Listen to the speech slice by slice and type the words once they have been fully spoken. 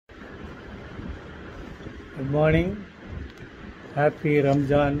Good morning. Happy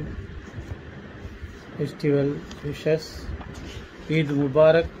Ramzan festival wishes. Eid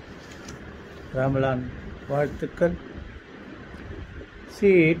Mubarak. Ramadan Varthukal.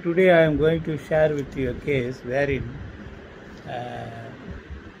 See, today I am going to share with you a case wherein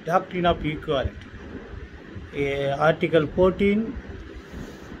doctrine of equality. Article 14,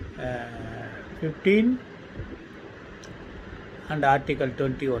 15 and Article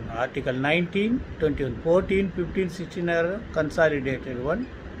 21. Article 19, 21, 14, 15, 16 are consolidated one.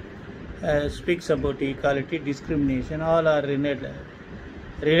 Speaks about equality, discrimination, all are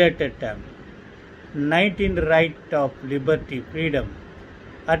related terms. 19, right of liberty, freedom.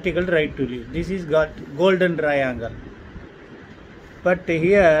 Article right to live. This is got golden triangle. But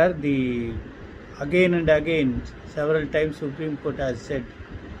here the again and again several times Supreme Court has said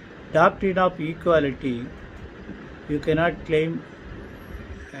doctrine of equality, you cannot claim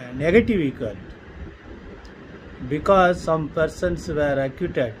negative equality because some persons were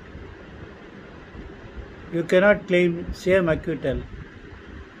acquitted. You cannot claim same acquittal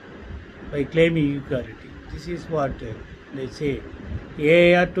by claiming equality. This is what they say.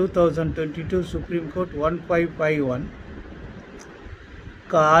 AIR 2022 Supreme Court 1551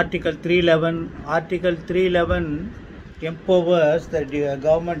 Article 311. Article 311 empowers the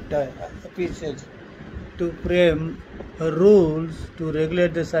government officials to frame rules to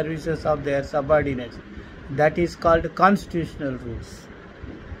regulate the services of their subordinates. That is called constitutional rules.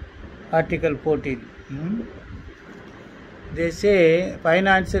 Article 14. They say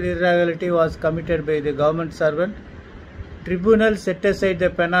financial irregularity was committed by the government servant. Tribunal set aside the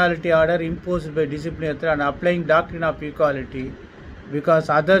penalty order imposed by disciplinary authority and applying doctrine of equality because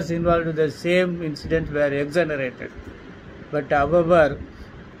others involved in the same incident were exonerated. But however,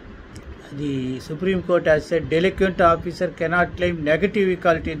 the Supreme Court has said delinquent officer cannot claim negative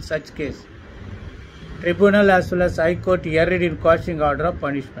equality in such case. Tribunal as well as High Court erred in quashing order of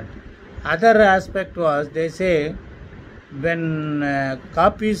punishment. Other aspect was, they say, when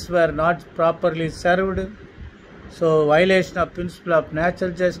copies were not properly served, so violation of principle of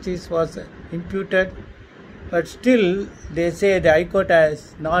natural justice was imputed. But still, they say the High Court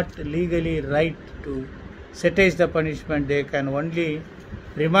has not legally right to sentence the punishment. They can only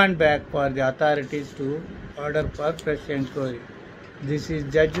remand back for the authorities to order for fresh inquiry. This is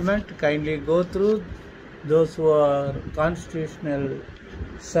judgment. Kindly go through. Those who are constitutional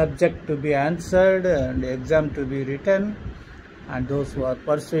subject to be answered and exam to be written, and those who are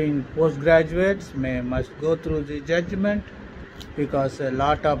pursuing postgraduates must go through the judgment because a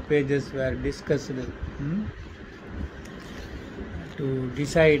lot of pages were discussed to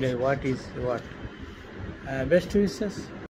decide what is what. Best wishes.